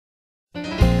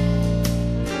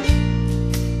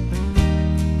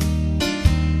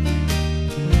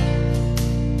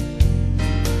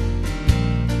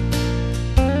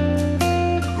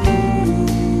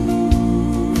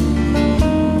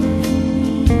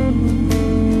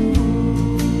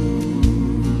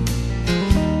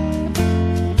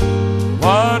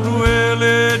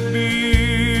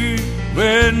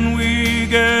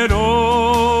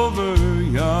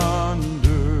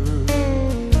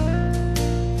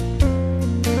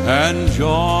and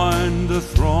join the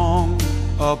throng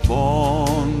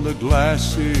upon the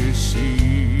glassy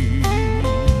sea,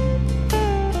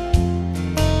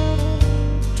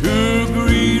 to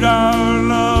greet our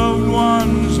loved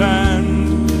ones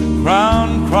and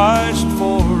crown Christ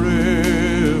forever.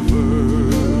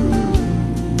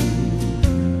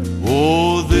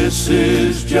 Oh, this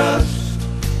is just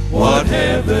what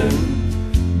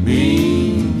heaven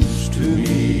means to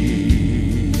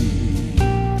me.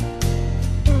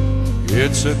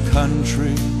 It's a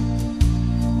country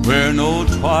where no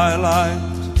twilight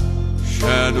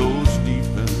shadows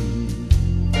deepen,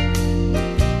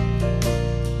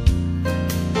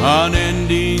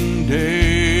 unending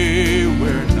day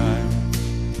where night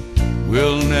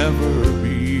will never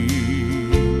be.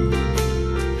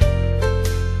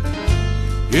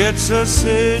 It's a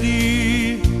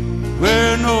city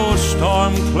where no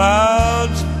storm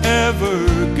clouds ever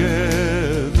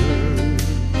gather.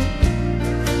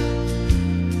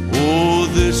 Oh,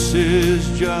 this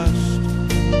is just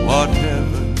what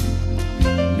heaven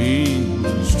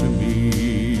means to me.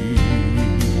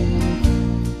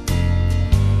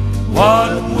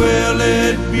 What will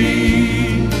it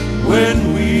be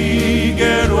when we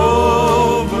get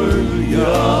over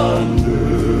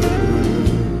yonder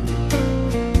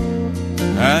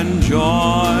and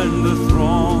join the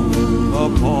throng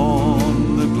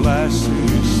upon the glassy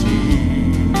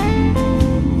sea,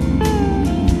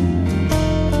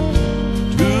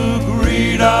 to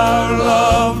greet our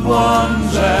loved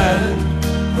ones and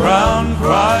crown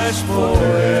Christ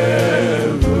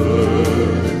forever?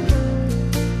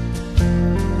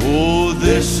 Oh,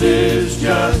 this is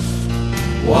just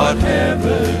what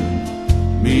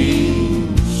heaven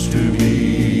means to me.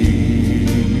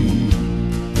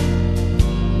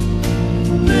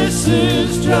 This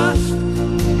is just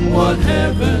what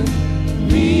heaven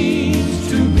means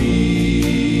to me.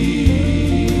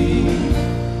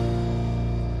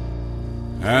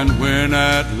 And when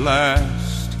at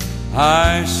last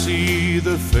I see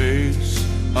the face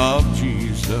of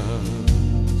Jesus,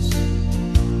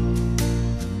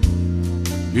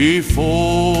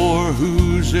 before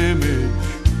whose image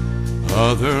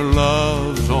other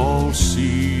loves all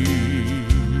cease,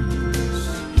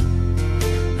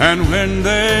 and when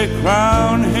they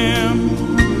crown him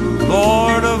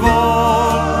Lord of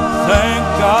all, thank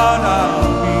God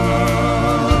I'll be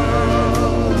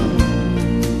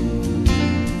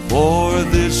there. For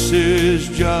this is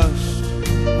just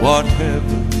what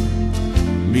heaven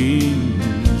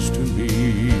means to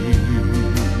me.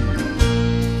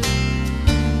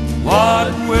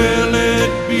 What will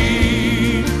it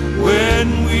be when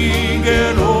we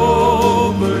get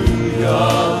over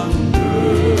yonder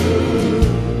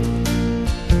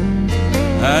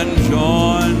and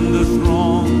join the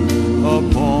throng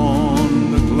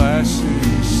upon the glassy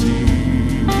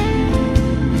sea,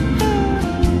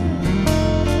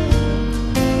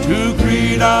 to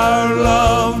greet our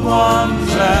loved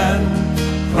ones and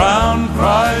crown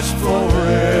Christ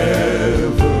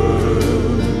forever?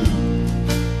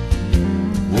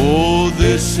 Oh,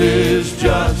 this is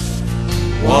just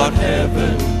what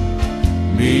heaven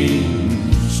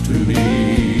means to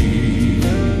me.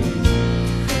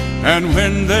 And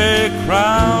when they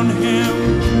crown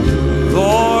him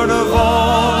Lord of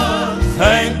all,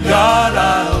 thank God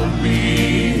I'll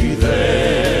be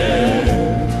there.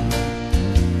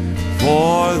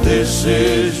 For this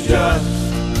is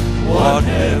just what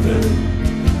heaven